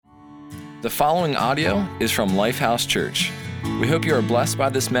The following audio is from Lifehouse Church. We hope you are blessed by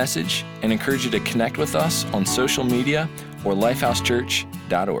this message and encourage you to connect with us on social media or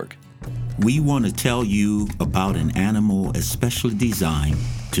lifehousechurch.org. We want to tell you about an animal especially designed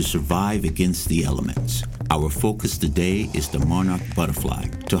to survive against the elements. Our focus today is the monarch butterfly.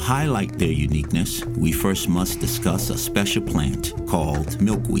 To highlight their uniqueness, we first must discuss a special plant called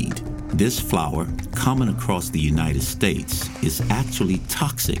milkweed. This flower, common across the United States, is actually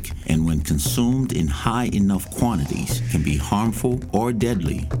toxic and when consumed in high enough quantities can be harmful or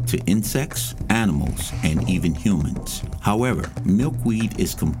deadly to insects, animals, and even humans. However, milkweed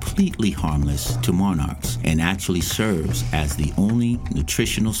is completely harmless to monarchs and actually serves as the only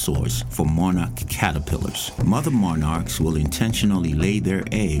nutritional source for monarch caterpillars. Mother monarchs will intentionally lay their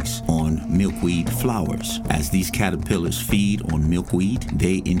eggs on milkweed flowers. As these caterpillars feed on milkweed,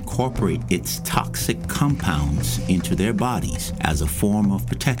 they incorporate its toxic compounds into their bodies as a form of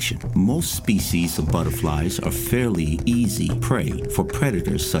protection. Most species of butterflies are fairly easy prey for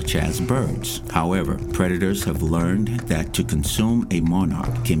predators such as birds. However, predators have learned that to consume a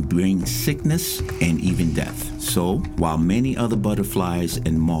monarch can bring sickness and even death. So, while many other butterflies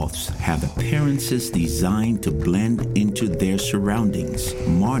and moths have appearances designed to blend into their surroundings,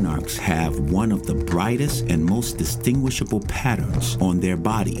 monarchs have one of the brightest and most distinguishable patterns on their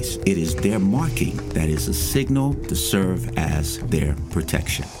bodies. It is their marking that is a signal to serve as their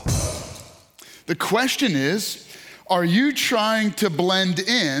protection. The question is, are you trying to blend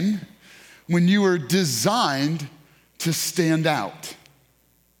in when you were designed to stand out?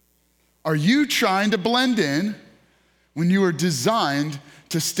 Are you trying to blend in when you were designed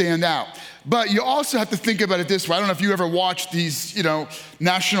to stand out? But you also have to think about it this way. I don't know if you ever watched these,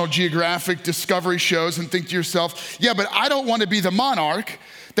 National Geographic Discovery shows and think to yourself, yeah, but I don't want to be the monarch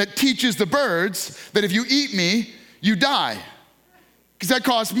that teaches the birds that if you eat me, you die. Because that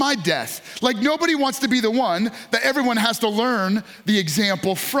caused my death. Like nobody wants to be the one that everyone has to learn the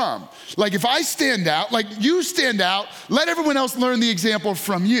example from. Like if I stand out, like you stand out, let everyone else learn the example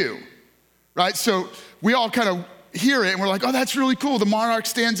from you, right? So we all kind of hear it and we're like, oh, that's really cool. The monarch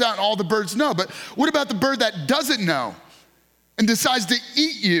stands out and all the birds know. But what about the bird that doesn't know and decides to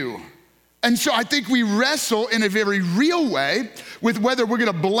eat you? And so I think we wrestle in a very real way with whether we're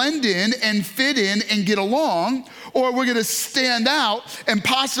gonna blend in and fit in and get along, or we're gonna stand out and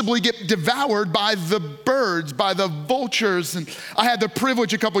possibly get devoured by the birds, by the vultures. And I had the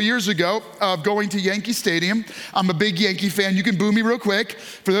privilege a couple years ago of going to Yankee Stadium. I'm a big Yankee fan. You can boo me real quick.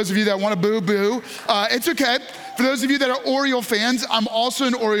 For those of you that wanna boo, it's okay. For those of you that are Oriole fans, I'm also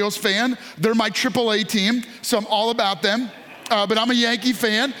an Orioles fan. They're my AAA team, so I'm all about them. But I'm a Yankee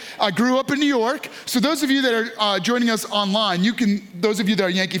fan. I grew up in New York. So those of you that are joining us online, those of you that are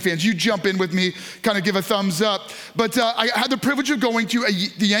Yankee fans, you jump in with me, kind of give a thumbs up. But I had the privilege of going to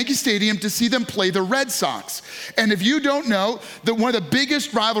the Yankee Stadium to see them play the Red Sox. And if you don't know, that one of the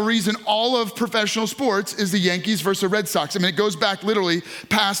biggest rivalries in all of professional sports is the Yankees versus the Red Sox. I mean, it goes back literally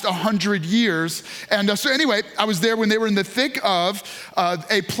past 100 years. And so anyway, I was there when they were in the thick of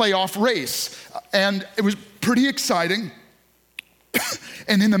a playoff race. And it was pretty exciting.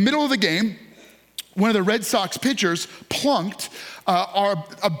 And in the middle of the game, one of the Red Sox pitchers plunked a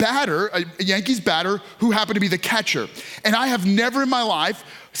Yankees batter who happened to be the catcher. And I have never in my life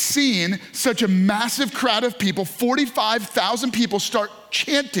seen such a massive crowd of people, 45,000 people start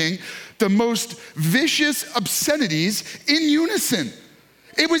chanting the most vicious obscenities in unison.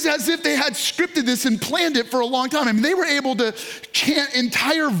 It was as if they had scripted this and planned it for a long time. I mean, they were able to chant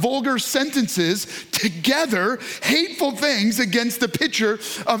entire vulgar sentences together, hateful things against the pitcher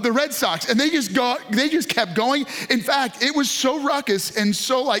of the Red Sox. And they just kept going. In fact, it was so ruckus and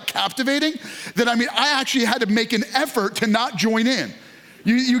so captivating that I actually had to make an effort to not join in.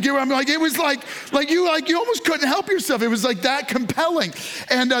 You get what I'm like? It was like you almost couldn't help yourself. It was like that compelling.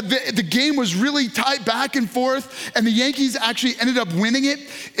 And the game was really tight back and forth. And the Yankees actually ended up winning it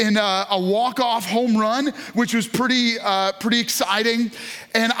in a walk-off home run, which was pretty exciting.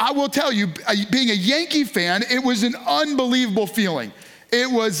 And I will tell you, being a Yankee fan, it was an unbelievable feeling. It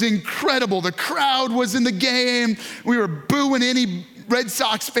was incredible. The crowd was in the game. We were booing any Red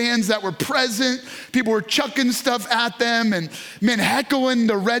Sox fans that were present. People were chucking stuff at them and heckling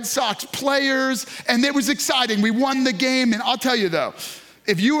the Red Sox players. And it was exciting. We won the game. And I'll tell you though,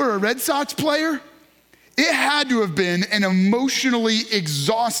 if you were a Red Sox player, it had to have been an emotionally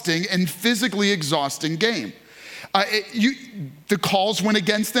exhausting and physically exhausting game. The calls went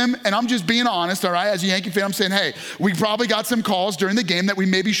against them, and I'm just being honest, all right? As a Yankee fan, I'm saying, hey, we probably got some calls during the game that we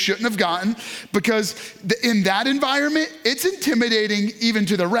maybe shouldn't have gotten, because in that environment, it's intimidating even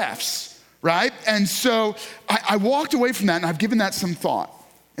to the refs, right? And so I walked away from that, and I've given that some thought.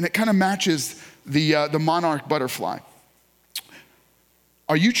 And it kind of matches the monarch butterfly.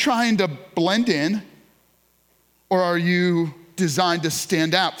 Are you trying to blend in, or are you designed to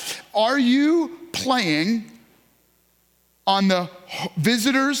stand out? Are you playing on the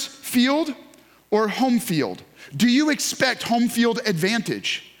visitor's field or home field? Do you expect home field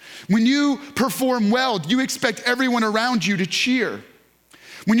advantage? When you perform well, do you expect everyone around you to cheer?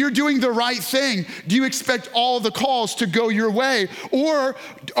 When you're doing the right thing, do you expect all the calls to go your way? Or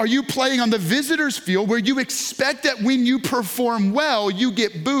are you playing on the visitor's field where you expect that when you perform well, you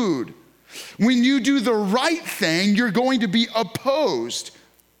get booed? When you do the right thing, you're going to be opposed.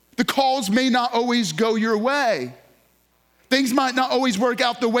 The calls may not always go your way. Things might not always work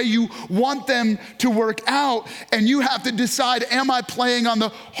out the way you want them to work out, and you have to decide, am I playing on the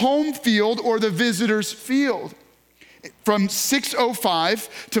home field or the visitor's field? From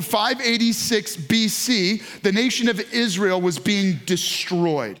 605 to 586 BC, the nation of Israel was being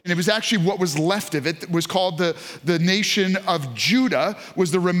destroyed. And it was actually what was left of it. It was called the nation of Judah, was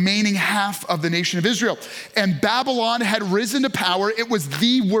the remaining half of the nation of Israel. And Babylon had risen to power. It was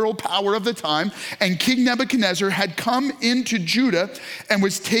the world power of the time. And King Nebuchadnezzar had come into Judah and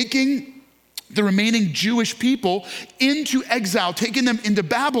was taking the remaining Jewish people into exile, taking them into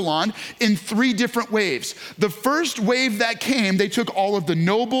Babylon in 3 different waves. The first wave that came, they took all of the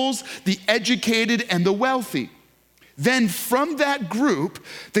nobles, the educated, and the wealthy. Then from that group,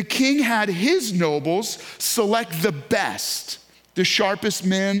 the king had his nobles select the best, the sharpest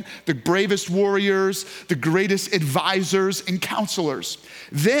men, the bravest warriors, the greatest advisors and counselors.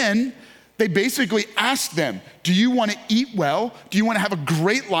 Then they basically asked them, do you want to eat well? Do you want to have a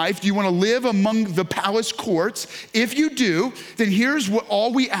great life? Do you want to live among the palace courts? If you do, then here's what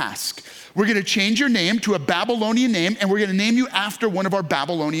all we ask. We're going to change your name to a Babylonian name, and we're going to name you after one of our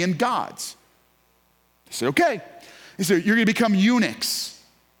Babylonian gods. They said, okay. They said, you're going to become eunuchs.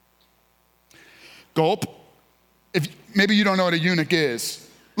 Gulp. If maybe you don't know what a eunuch is.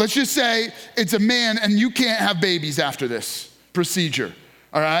 Let's just say it's a man, and you can't have babies after this procedure,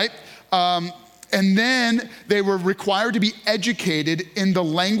 all right? And then they were required to be educated in the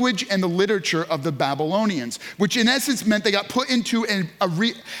language and the literature of the Babylonians, which in essence meant they got put into an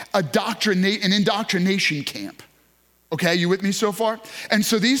indoctrination camp. Okay, you with me so far? And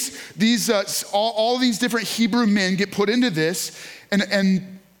so all these different Hebrew men get put into this,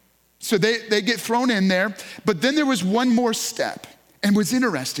 and so they get thrown in there. But then there was one more step, and it was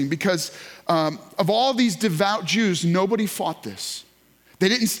interesting because of all these devout Jews, nobody fought this. They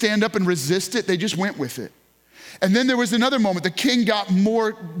didn't stand up and resist it, they just went with it. And then there was another moment. The king got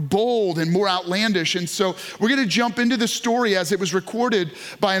more bold and more outlandish. And so we're going to jump into the story as it was recorded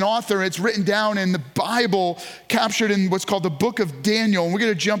by an author. It's written down in the Bible, captured in what's called the book of Daniel. And we're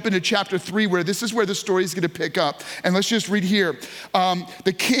going to jump into chapter 3, where this is where the story is going to pick up. And let's just read here.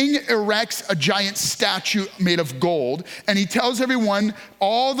 The king erects a giant statue made of gold. And he tells everyone,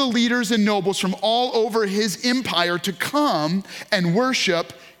 all the leaders and nobles from all over his empire, to come and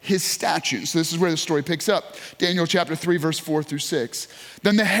worship his statue. So this is where the story picks up. Daniel chapter 3, verse 4 through 6.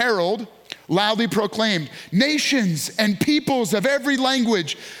 Then the herald loudly proclaimed, nations and peoples of every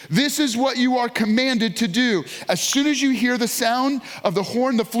language, this is what you are commanded to do. As soon as you hear the sound of the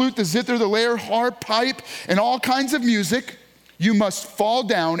horn, the flute, the zither, the lyre, harp, pipe, and all kinds of music, you must fall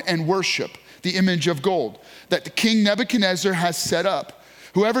down and worship the image of gold that the king Nebuchadnezzar has set up.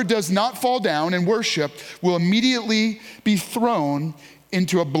 Whoever does not fall down and worship will immediately be thrown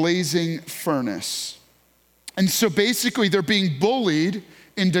into a blazing furnace. And so basically they're being bullied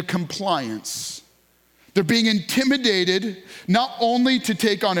into compliance. They're being intimidated not only to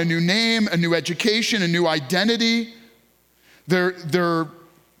take on a new name, a new education, a new identity. Their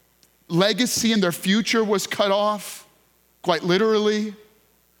legacy and their future was cut off, quite literally.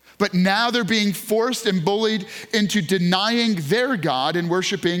 But now they're being forced and bullied into denying their God and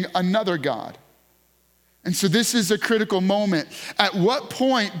worshiping another God. And so this is a critical moment. At what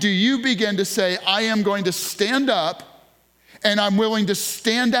point do you begin to say, I am going to stand up and I'm willing to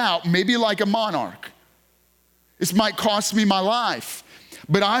stand out, maybe like a monarch? This might cost me my life,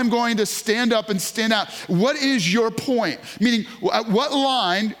 but I'm going to stand up and stand out. What is your point? Meaning, at what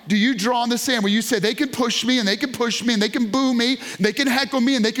line do you draw in the sand where you say, they can push me and they can push me and they can boo me, and they can heckle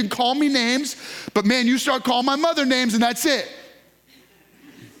me and they can call me names, but man, you start calling my mother names and that's it.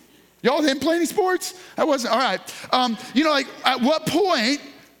 Y'all didn't play any sports? I wasn't, all right. At what point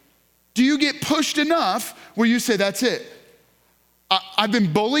do you get pushed enough where you say, that's it? I've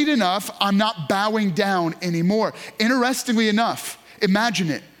been bullied enough, I'm not bowing down anymore. Interestingly enough,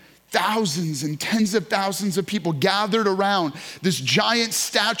 imagine it. Thousands and tens of thousands of people gathered around this giant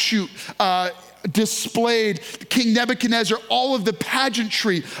statue displayed King Nebuchadnezzar all of the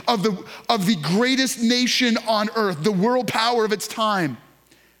pageantry of the greatest nation on earth, the world power of its time.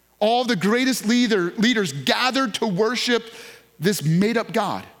 All the greatest leaders gathered to worship this made-up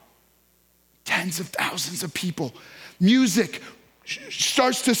God. Tens of thousands of people. Music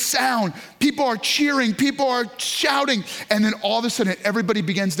starts to sound. People are cheering. People are shouting. And then all of a sudden, everybody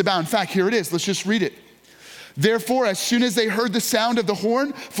begins to bow. In fact, here it is. Let's just read it. Therefore, as soon as they heard the sound of the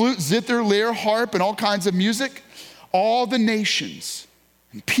horn, flute, zither, lyre, harp, and all kinds of music, all the nations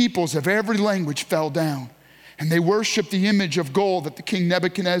and peoples of every language fell down, and they worshiped the image of gold that the king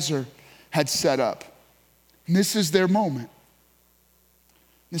Nebuchadnezzar had set up. And this is their moment.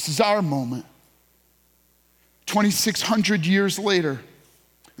 This is our moment. 2,600 years later,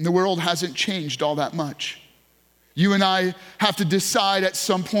 and the world hasn't changed all that much. You and I have to decide at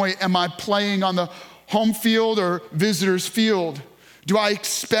some point, am I playing on the home field or visitor's field? Do I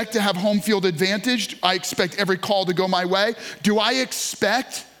expect to have home field advantage? Do I expect every call to go my way? Do I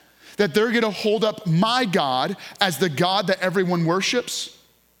expect that they're gonna hold up my God as the God that everyone worships?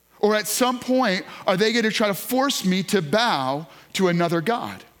 Or at some point, are they gonna try to force me to bow to another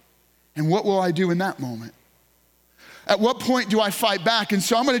God? And what will I do in that moment? At what point do I fight back? And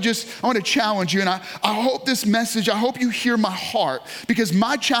so I want to challenge you, and I hope this message, I hope you hear my heart, because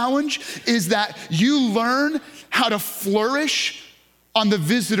my challenge is that you learn how to flourish on the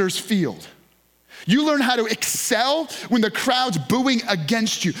visitor's field. You learn how to excel when the crowd's booing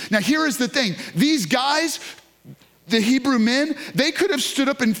against you. Now here is the thing, these guys, the Hebrew men, they could have stood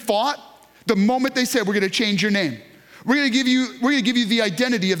up and fought the moment they said, we're gonna change your name. We're gonna give you the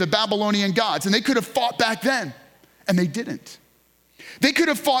identity of the Babylonian gods, and they could have fought back then. And they didn't. They could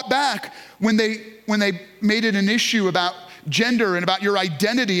have fought back when they made it an issue about gender and about your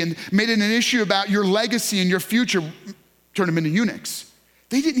identity and made it an issue about your legacy and your future, turn them into eunuchs.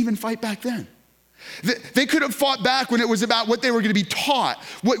 They didn't even fight back then. They could have fought back when it was about what they were going to be taught,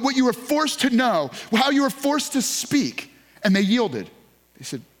 what you were forced to know, how you were forced to speak, and they yielded. They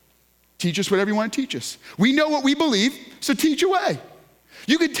said, teach us whatever you want to teach us. We know what we believe, so teach away.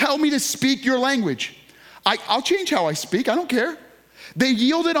 You can tell me to speak your language. I'll change how I speak, I don't care. They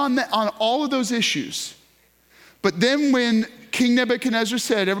yielded on all of those issues. But then when King Nebuchadnezzar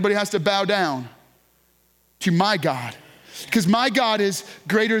said, everybody has to bow down to my God, because my God is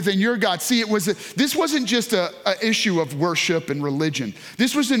greater than your God. See, this wasn't just an issue of worship and religion.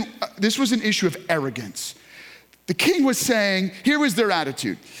 This was an issue of arrogance. The king was saying, here was their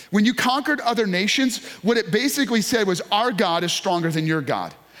attitude. When you conquered other nations, what it basically said was, our God is stronger than your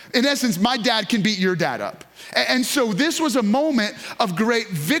God. In essence, my dad can beat your dad up. And so this was a moment of great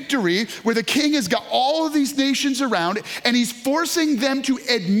victory where the king has got all of these nations around and he's forcing them to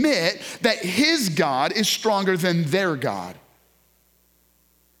admit that his God is stronger than their God.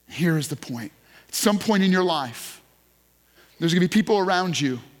 Here is the point. At some point in your life, there's gonna be people around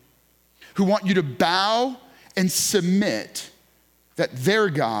you who want you to bow and submit that their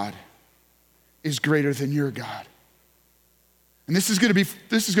God is greater than your God. And this is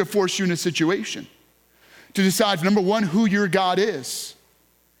gonna force you in a situation to decide, number one, who your God is,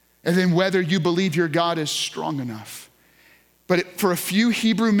 and then whether you believe your God is strong enough. But for a few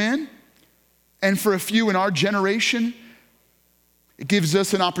Hebrew men, and for a few in our generation, it gives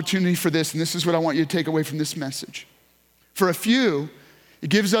us an opportunity for this, and this is what I want you to take away from this message. For a few, it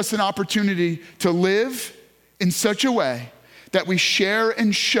gives us an opportunity to live in such a way that we share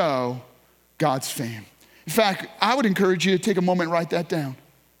and show God's fame. In fact, I would encourage you to take a moment and write that down.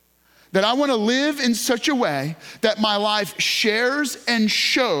 That I want to live in such a way that my life shares and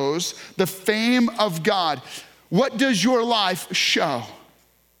shows the fame of God. What does your life show?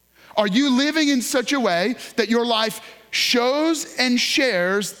 Are you living in such a way that your life shows and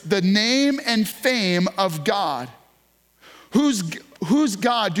shares the name and fame of God? Whose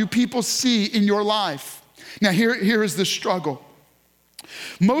God do people see in your life? Now here is the struggle.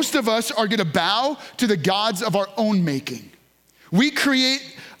 Most of us are gonna bow to the gods of our own making. We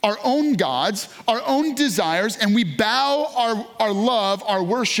create our own gods, our own desires, and we bow our love, our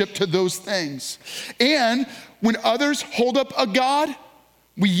worship to those things. And when others hold up a God,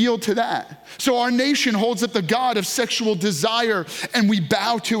 we yield to that. So our nation holds up the God of sexual desire and we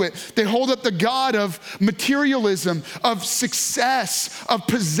bow to it. They hold up the God of materialism, of success, of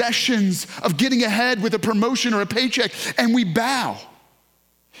possessions, of getting ahead with a promotion or a paycheck, and we bow.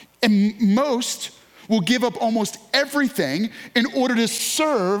 And most will give up almost everything in order to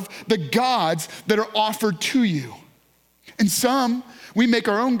serve the gods that are offered to you. And some, we make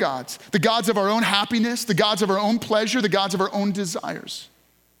our own gods, the gods of our own happiness, the gods of our own pleasure, the gods of our own desires.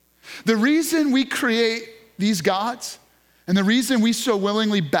 The reason we create these gods and the reason we so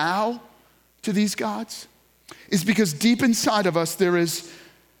willingly bow to these gods is because deep inside of us there is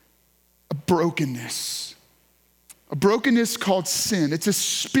a brokenness called sin. It's a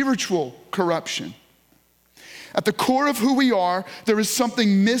spiritual corruption. At the core of who we are, there is something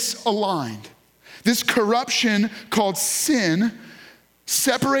misaligned. This corruption called sin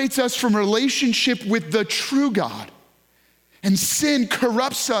separates us from relationship with the true God. And sin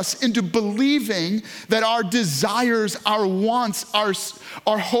corrupts us into believing that our desires, our wants,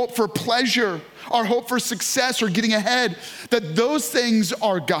 our hope for pleasure, our hope for success or getting ahead, that those things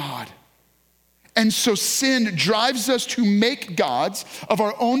are God. And so sin drives us to make gods of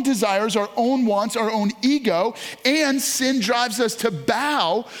our own desires, our own wants, our own ego, and sin drives us to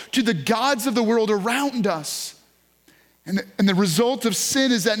bow to the gods of the world around us. And the result of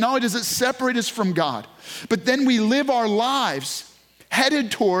sin is that not only does it separate us from God, but then we live our lives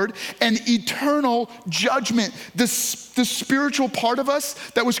headed toward an eternal judgment. The spiritual part of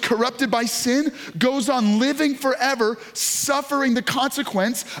us that was corrupted by sin goes on living forever, suffering the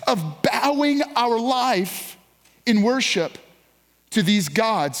consequence of bowing our life in worship to these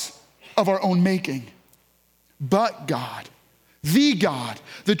gods of our own making. But God,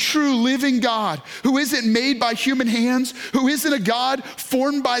 the true living God, who isn't made by human hands, who isn't a God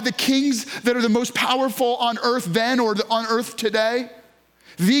formed by the kings that are the most powerful on earth then or on earth today,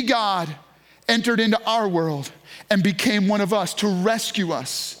 the God entered into our world and became one of us to rescue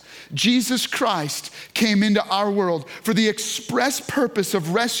us. Jesus Christ came into our world for the express purpose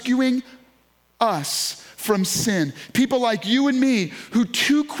of rescuing us from sin. People like you and me who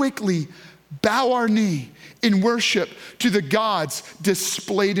too quickly bow our knee in worship to the gods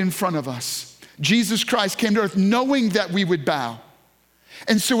displayed in front of us. Jesus Christ came to earth knowing that we would bow.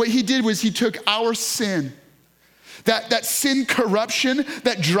 And so what he did was he took our sin, that sin corruption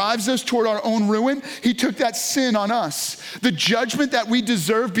that drives us toward our own ruin, he took that sin on us. The judgment that we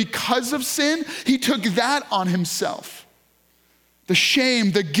deserve because of sin, he took that on himself. The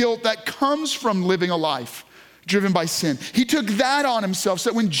shame, the guilt that comes from living a life driven by sin. He took that on himself so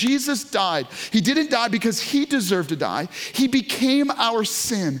that when Jesus died, he didn't die because he deserved to die. He became our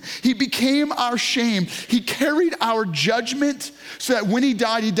sin. He became our shame. He carried our judgment so that when he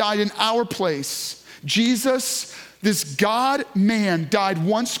died in our place. Jesus, this God-man, died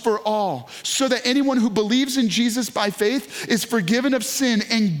once for all so that anyone who believes in Jesus by faith is forgiven of sin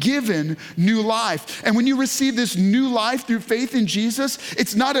and given new life. And when you receive this new life through faith in Jesus,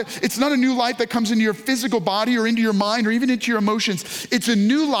 it's not a new life that comes into your physical body or into your mind or even into your emotions. It's a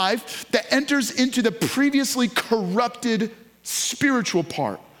new life that enters into the previously corrupted spiritual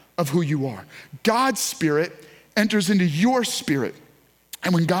part of who you are. God's spirit enters into your spirit.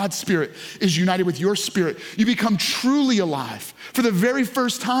 And when God's spirit is united with your spirit, you become truly alive. For the very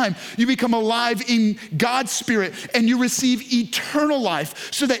first time, you become alive in God's spirit and you receive eternal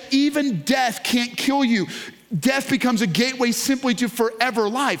life so that even death can't kill you. Death becomes a gateway simply to forever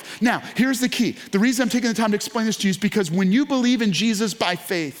life. Now, here's the key. The reason I'm taking the time to explain this to you is because when you believe in Jesus by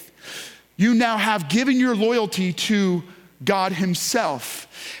faith, you now have given your loyalty to God himself.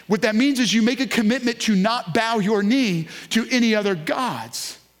 What that means is you make a commitment to not bow your knee to any other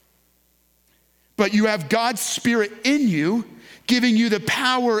gods. But you have God's spirit in you, giving you the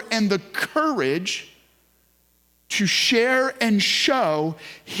power and the courage to share and show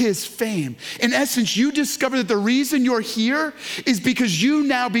his fame. In essence, you discover that the reason you're here is because you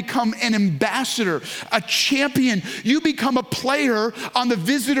now become an ambassador, a champion. You become a player on the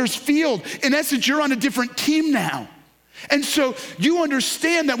visitor's field. In essence, you're on a different team now. And so you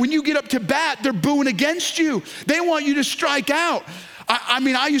understand that when you get up to bat, they're booing against you. They want you to strike out.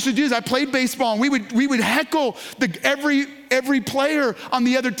 I used to do this. I played baseball, and we would heckle every player on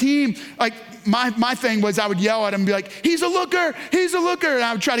the other team. Like my thing was I would yell at him and be like, he's a looker. And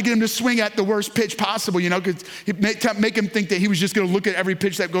I would try to get him to swing at the worst pitch possible, because make him think that he was just going to look at every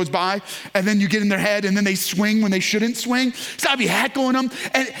pitch that goes by. And then you get in their head, and then they swing when they shouldn't swing. So I'd be heckling them.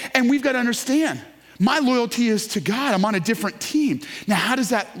 And we've got to understand, my loyalty is to God. I'm on a different team. Now, how does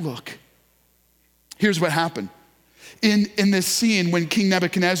that look? Here's what happened. In this scene, when King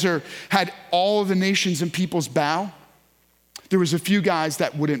Nebuchadnezzar had all of the nations and peoples bow, there was a few guys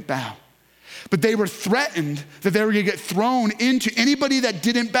that wouldn't bow. But they were threatened that they were going to get thrown into, anybody that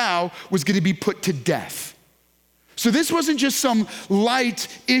didn't bow was going to be put to death. So this wasn't just some light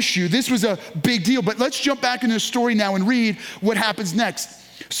issue. This was a big deal. But let's jump back into the story now and read what happens next.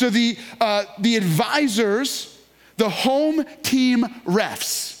 So the advisors, the home team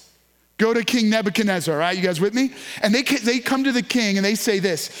refs, go to King Nebuchadnezzar, all right? You guys with me? And they come to the king and they say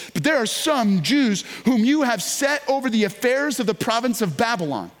this, but there are some Jews whom you have set over the affairs of the province of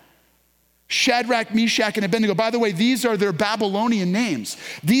Babylon. Shadrach, Meshach, and Abednego. By the way, these are their Babylonian names.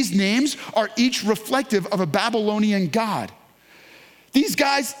 These names are each reflective of a Babylonian god. These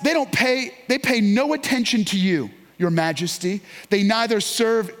guys, they pay no attention to you, your majesty. They neither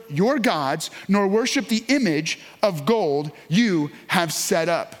serve your gods nor worship the image of gold you have set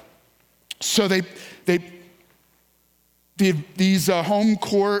up. So these home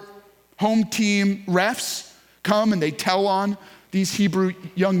team refs come and they tell on these Hebrew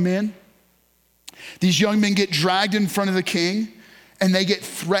young men. These young men get dragged in front of the king and they get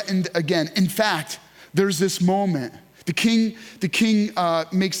threatened again. In fact, there's this moment. The king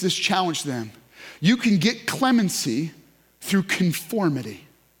makes this challenge to them. You can get clemency through conformity.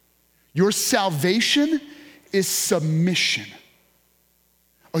 Your salvation is submission.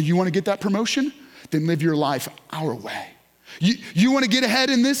 Oh, you want to get that promotion? Then live your life our way. You want to get ahead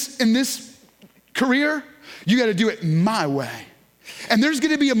in this career? You got to do it my way. And there's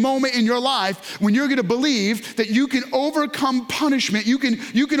going to be a moment in your life when you're going to believe that you can overcome punishment. You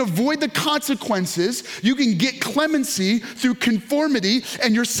can avoid the consequences. You can get clemency through conformity,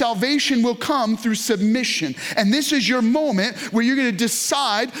 and your salvation will come through submission. And this is your moment where you're going to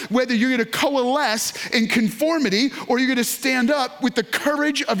decide whether you're going to coalesce in conformity or you're going to stand up with the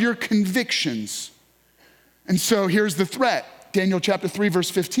courage of your convictions. And so here's the threat. Daniel chapter 3, verse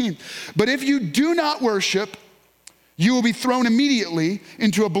 15. But if you do not worship, you will be thrown immediately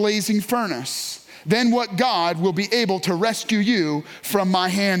into a blazing furnace. Then what God will be able to rescue you from my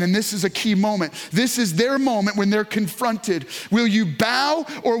hand? And this is a key moment. This is their moment when they're confronted. Will you bow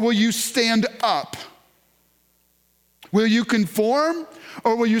or will you stand up? Will you conform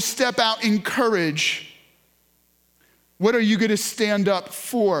or will you step out in courage? What are you going to stand up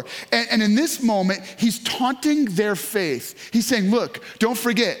for? And in this moment, he's taunting their faith. He's saying, look, don't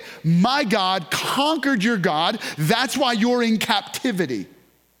forget, my God conquered your God. That's why you're in captivity.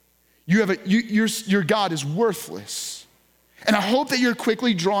 Your God is worthless. And I hope that you're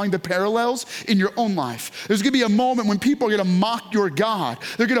quickly drawing the parallels in your own life. There's going to be a moment when people are going to mock your God.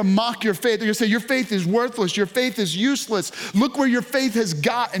 They're going to mock your faith. They're going to say, your faith is worthless. Your faith is useless. Look where your faith has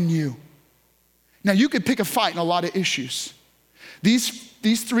gotten you. Now, you could pick a fight in a lot of issues. These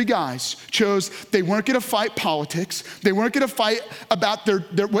three guys chose, they weren't going to fight politics. They weren't going to fight about their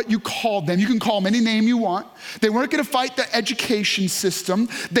what you called them. You can call them any name you want. They weren't going to fight the education system.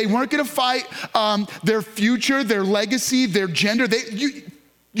 They weren't going to fight their future, their legacy, their gender.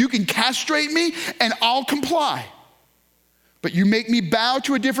 You can castrate me and I'll comply. But you make me bow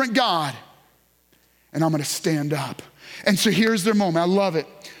to a different God and I'm going to stand up. And so here's their moment. I love it.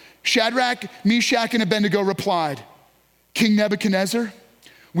 Shadrach, Meshach, and Abednego replied, King Nebuchadnezzar,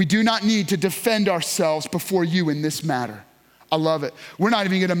 we do not need to defend ourselves before you in this matter. I love it. We're not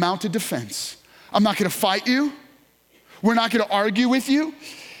even going to mount a defense. I'm not going to fight you. We're not going to argue with you.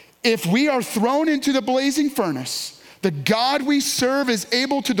 If we are thrown into the blazing furnace, the God we serve is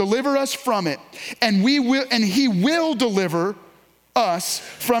able to deliver us from it, and he will deliver us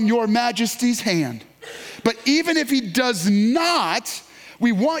from your majesty's hand. But even if he does not,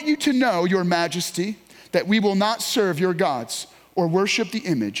 we want you to know, your majesty, that we will not serve your gods or worship the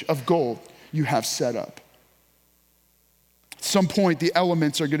image of gold you have set up. At some point, the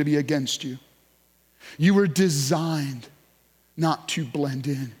elements are going to be against you. You were designed not to blend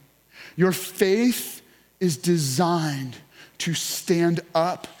in. Your faith is designed to stand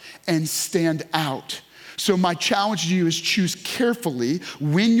up and stand out. So my challenge to you is choose carefully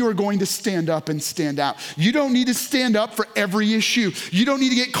when you're going to stand up and stand out. You don't need to stand up for every issue. You don't need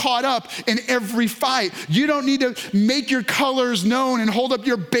to get caught up in every fight. You don't need to make your colors known and hold up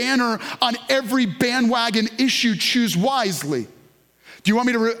your banner on every bandwagon issue. Choose wisely. Do you want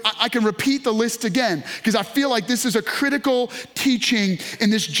me to, I can repeat the list again, because I feel like this is a critical teaching in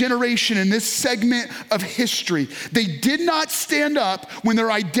this generation, in this segment of history. They did not stand up when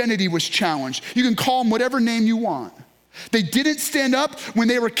their identity was challenged. You can call them whatever name you want. They didn't stand up when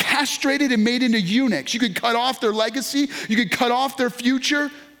they were castrated and made into eunuchs. You could cut off their legacy. You could cut off their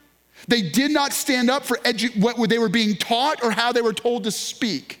future. They did not stand up for what they were being taught or how they were told to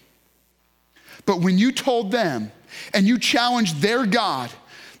speak. But when you told them, and you challenged their God,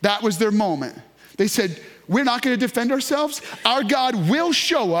 that was their moment. They said, we're not going to defend ourselves. Our God will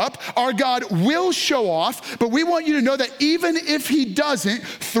show up. Our God will show off. But we want you to know that even if he doesn't,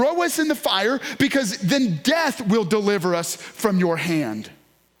 throw us in the fire, because then death will deliver us from your hand.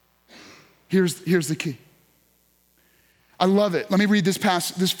 Here's the key. I love it. Let me read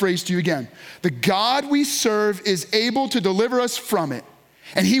this phrase to you again. The God we serve is able to deliver us from it.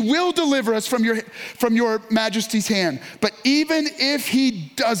 And he will deliver us from your majesty's hand. But even if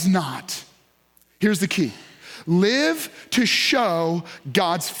he does not, here's the key. Live to show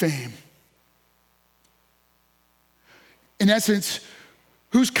God's fame. In essence,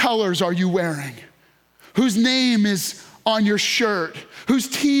 whose colors are you wearing? Whose name is on your shirt? Whose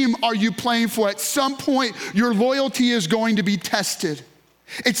team are you playing for? At some point, your loyalty is going to be tested.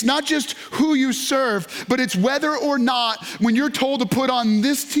 It's not just who you serve, but it's whether or not when you're told to put on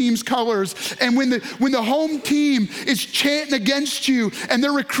this team's colors and when the home team is chanting against you and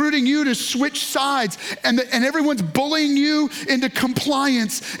they're recruiting you to switch sides and everyone's bullying you into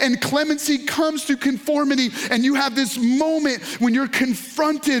compliance and clemency comes to conformity and you have this moment when you're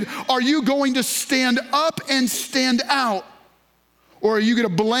confronted, are you going to stand up and stand out? Or are you going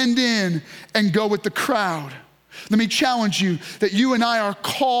to blend in and go with the crowd? Let me challenge you that you and I are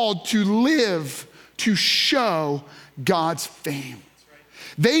called to live to show God's fame.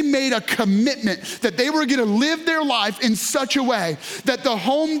 They made a commitment that they were going to live their life in such a way that the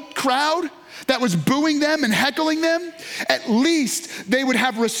home crowd that was booing them and heckling them, at least they would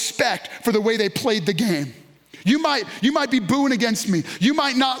have respect for the way they played the game. You might be booing against me. You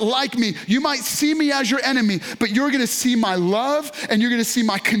might not like me. You might see me as your enemy, but you're going to see my love and you're going to see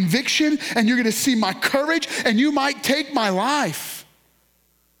my conviction and you're going to see my courage and you might take my life.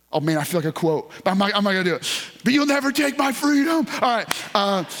 Oh man, I feel like a quote, but I'm not going to do it. But you'll never take my freedom. All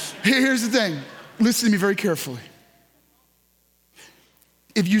right, here's the thing. Listen to me very carefully.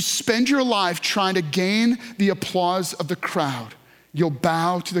 If you spend your life trying to gain the applause of the crowd, you'll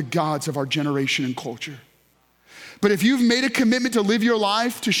bow to the gods of our generation and culture. But if you've made a commitment to live your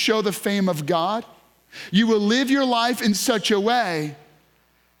life to show the fame of God, you will live your life in such a way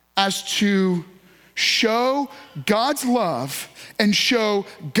as to show God's love and show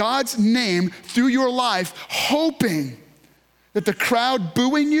God's name through your life, hoping that the crowd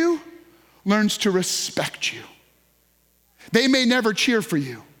booing you learns to respect you. They may never cheer for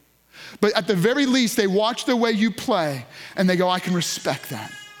you, but at the very least, they watch the way you play and they go, I can respect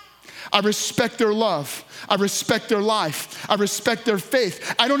that. I respect their love. I respect their life. I respect their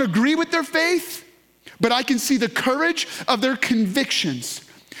faith. I don't agree with their faith, but I can see the courage of their convictions.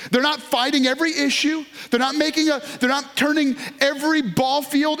 They're not fighting every issue. They're not turning every ball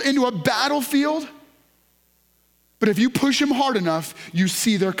field into a battlefield. But if you push them hard enough, you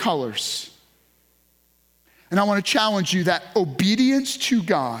see their colors. And I want to challenge you that obedience to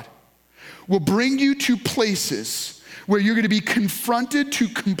God will bring you to places where you're going to be confronted to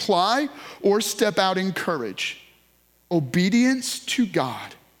comply or step out in courage. Obedience to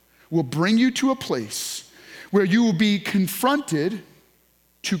God will bring you to a place where you will be confronted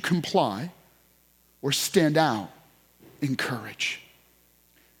to comply or stand out in courage.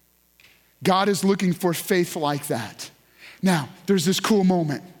 God is looking for faith like that. Now, there's this cool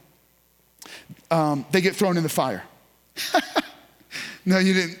moment. They get thrown in the fire. No,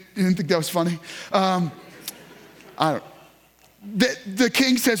 you didn't think that was funny? The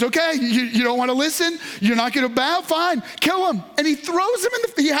king says, okay, you don't want to listen? You're not going to bow? Fine, kill him. And he throws them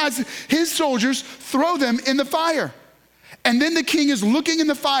he has his soldiers throw them in the fire. And then the king is looking in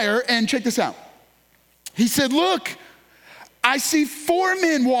the fire and check this out. He said, look, I see 4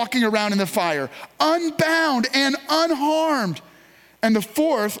 men walking around in the fire, unbound and unharmed. And the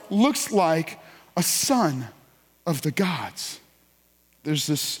 4th looks like a son of the gods. There's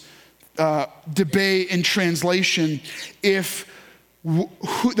this debate in translation if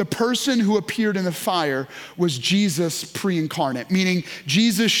the person who appeared in the fire was Jesus pre-incarnate, meaning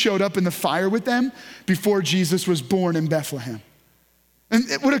Jesus showed up in the fire with them before Jesus was born in Bethlehem. And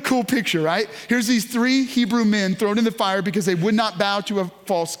what a cool picture, right? Here's these 3 Hebrew men thrown in the fire because they would not bow to a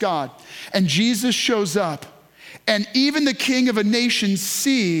false god. And Jesus shows up, and even the king of a nation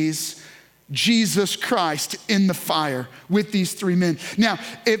sees Jesus Christ in the fire with these 3 men. Now,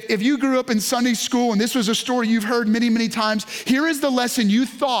 if you grew up in Sunday school and this was a story you've heard many, many times, here is the lesson you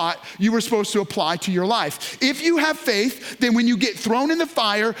thought you were supposed to apply to your life. If you have faith, then when you get thrown in the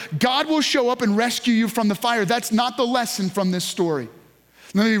fire, God will show up and rescue you from the fire. That's not the lesson from this story.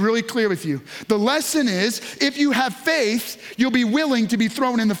 Let me be really clear with you. The lesson is, if you have faith, you'll be willing to be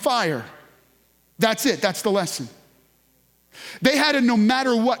thrown in the fire. That's it. That's the lesson. They had a no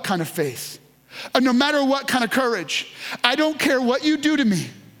matter what kind of faith, a no matter what kind of courage. I don't care what you do to me.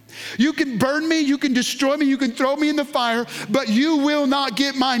 You can burn me, you can destroy me, you can throw me in the fire, but you will not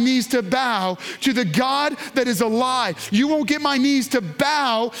get my knees to bow to the God that is alive. You won't get my knees to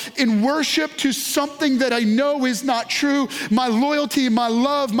bow in worship to something that I know is not true. My loyalty, my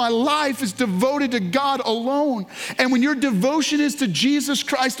love, my life is devoted to God alone. And when your devotion is to Jesus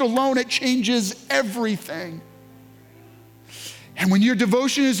Christ alone, it changes everything. And when your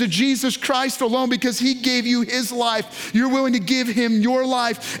devotion is to Jesus Christ alone because he gave you his life, you're willing to give him your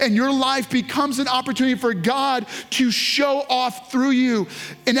life, and your life becomes an opportunity for God to show off through you.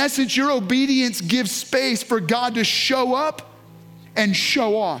 In essence, your obedience gives space for God to show up and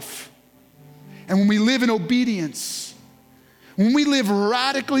show off. And when we live in obedience, when we live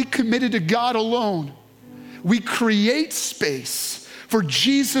radically committed to God alone, we create space for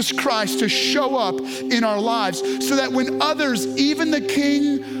Jesus Christ to show up in our lives so that when others, even the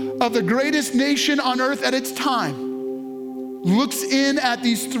king of the greatest nation on earth at its time, looks in at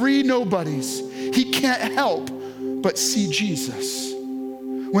these three nobodies, he can't help but see Jesus.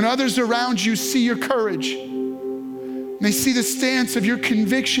 When others around you see your courage, they see the stance of your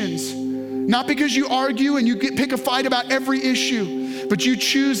convictions, not because you argue and you pick a fight about every issue, but you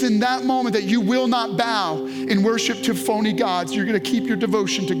choose in that moment that you will not bow in worship to phony gods. You're gonna keep your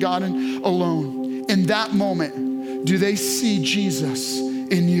devotion to God and alone. In that moment, do they see Jesus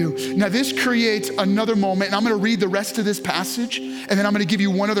in you? Now this creates another moment, and I'm gonna read the rest of this passage, and then I'm gonna give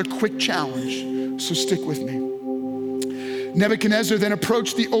you one other quick challenge, so stick with me. Nebuchadnezzar then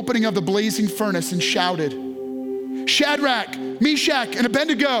approached the opening of the blazing furnace and shouted, "Shadrach, Meshach, and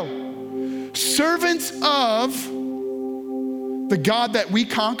Abednego, servants of the God that we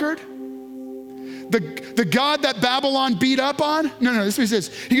conquered, the God that Babylon beat up on." No, this is what he says.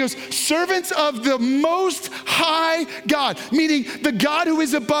 He goes, servants of the most high God, meaning the God who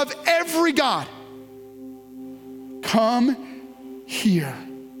is above every God. Come here.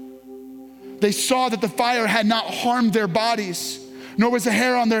 They saw that the fire had not harmed their bodies, nor was the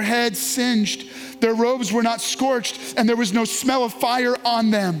hair on their heads singed. Their robes were not scorched, and there was no smell of fire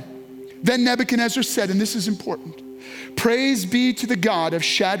on them. Then Nebuchadnezzar said, and this is important, "Praise be to the God of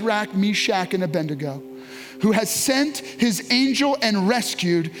Shadrach, Meshach, and Abednego, who has sent his angel and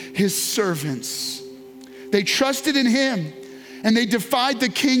rescued his servants. They trusted in him, and they defied the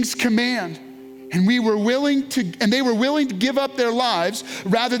king's command, and they were willing to give up their lives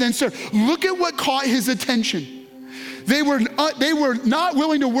rather than serve." Look at what caught his attention. They were not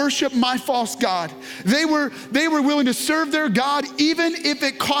willing to worship my false God. They were willing to serve their God even if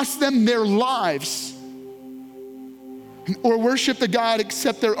it cost them their lives, or worship the God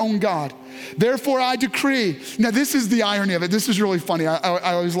except their own God. "Therefore I decree," now this is the irony of it. This is really funny.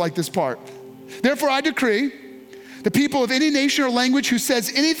 I always like this part. "Therefore I decree, the people of any nation or language who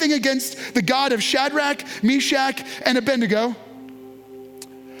says anything against the God of Shadrach, Meshach, and Abednego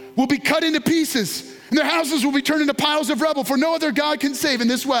will be cut into pieces, and their houses will be turned into piles of rubble, for no other God can save in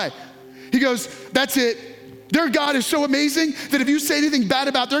this way." He goes, that's it. Their God is so amazing that if you say anything bad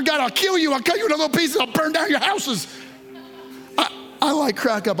about their God, I'll kill you, I'll cut you into little pieces, I'll burn down your houses. I like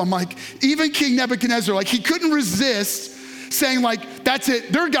crack up. I'm like, even King Nebuchadnezzar, like he couldn't resist saying like, that's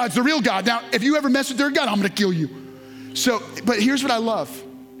it, their God's the real God. Now, if you ever mess with their God, I'm gonna kill you. So, but here's what I love.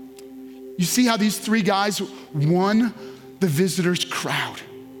 You see how these three guys won the visitors' crowd.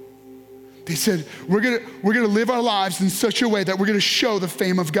 They said, we're gonna live our lives in such a way that we're gonna show the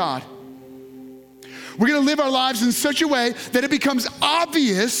fame of God. We're gonna live our lives in such a way that it becomes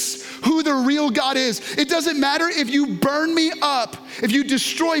obvious who the real God is. It doesn't matter if you burn me up, if you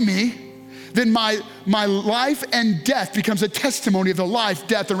destroy me, then my life and death becomes a testimony of the life,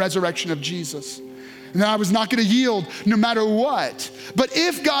 death, and resurrection of Jesus. And I was not gonna yield no matter what. But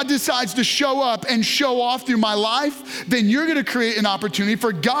if God decides to show up and show off through my life, then you're gonna create an opportunity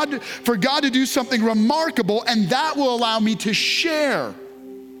for God to do something remarkable, and that will allow me to share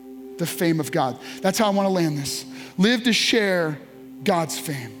the fame of God. That's how I wanna land this. Live to share God's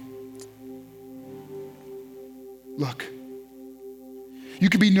fame. Look, you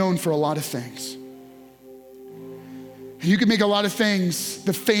could be known for a lot of things. You can make a lot of things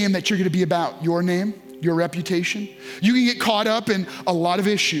the fame that you're gonna be about, your name, your reputation. You can get caught up in a lot of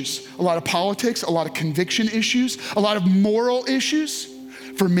issues, a lot of politics, a lot of conviction issues, a lot of moral issues.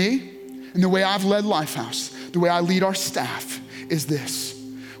 For me, and the way I've led Lifehouse, the way I lead our staff is this: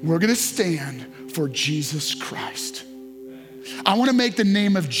 we're gonna stand for Jesus Christ. I wanna make the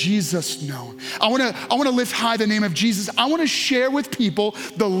name of Jesus known. I wanna lift high the name of Jesus. I wanna share with people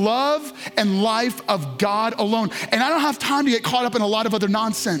the love and life of God alone. And I don't have time to get caught up in a lot of other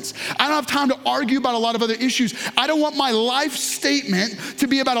nonsense. I don't have time to argue about a lot of other issues. I don't want my life statement to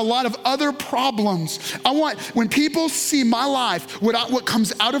be about a lot of other problems. I want, when people see my life, what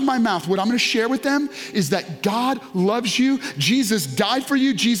comes out of my mouth, what I'm gonna share with them is that God loves you, Jesus died for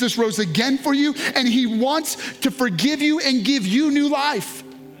you, Jesus rose again for you, and he wants to forgive you and give you new life.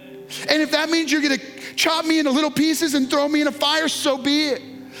 And if that means you're gonna chop me into little pieces and throw me in a fire, so be it.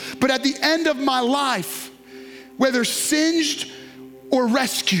 But at the end of my life, whether singed or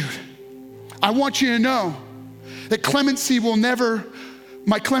rescued, I want you to know That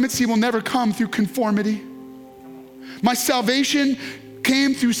my clemency will never come through conformity. My salvation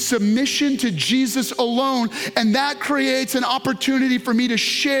came through submission to Jesus alone, and that creates an opportunity for me to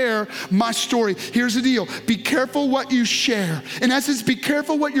share my story. Here's the deal. Be careful what you share. In essence, be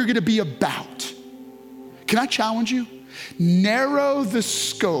careful what you're gonna be about. Can I challenge you? Narrow the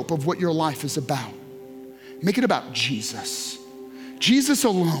scope of what your life is about. Make it about Jesus. Jesus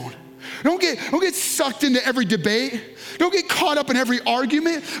alone. Don't get sucked into every debate. Don't get caught up in every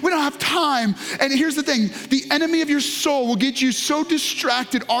argument. We don't have time. And here's the thing, the enemy of your soul will get you so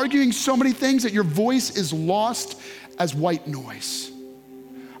distracted arguing so many things that your voice is lost as white noise.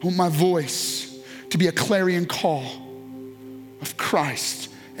 I want my voice to be a clarion call of Christ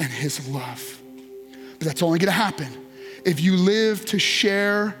and his love. But that's only gonna happen if you live to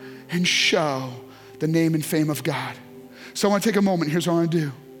share and show the name and fame of God. So I wanna take a moment. Here's what I wanna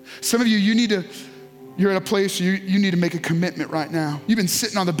do. Some of you, you're at a place you need to make a commitment right now. You've been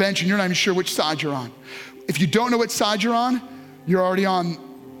sitting on the bench and you're not even sure which side you're on. If you don't know what side you're on, you're already on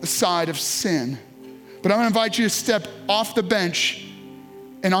the side of sin. But I'm gonna invite you to step off the bench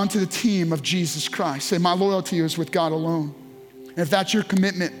and onto the team of Jesus Christ. Say, my loyalty is with God alone. And if that's your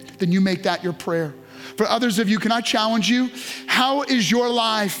commitment, then you make that your prayer. For others of you, can I challenge you? How is your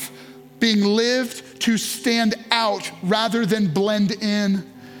life being lived to stand out rather than blend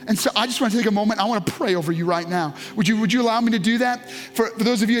in? And so I just want to take a moment. I want to pray over you right now. Would you allow me to do that? For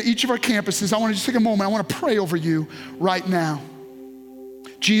those of you at each of our campuses, I want to just take a moment. I want to pray over you right now.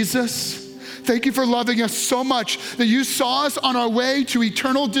 Jesus, thank you for loving us so much that you saw us on our way to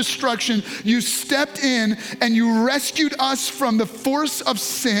eternal destruction. You stepped in and you rescued us from the force of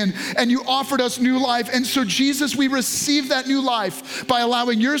sin and you offered us new life. And so Jesus, we receive that new life by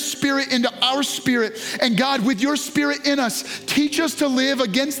allowing your spirit into our spirit. And God, with your spirit in us, teach us to live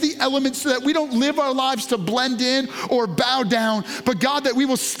against the elements so that we don't live our lives to blend in or bow down, but God, that we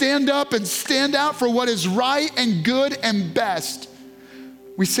will stand up and stand out for what is right and good and best.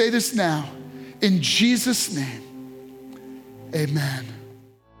 We say this now. In Jesus' name, amen.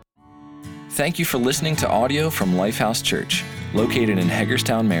 Thank you for listening to audio from Lifehouse Church, located in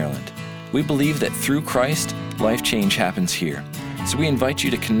Hagerstown, Maryland. We believe that through Christ, life change happens here. So we invite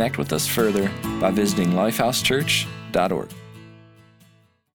you to connect with us further by visiting lifehousechurch.org.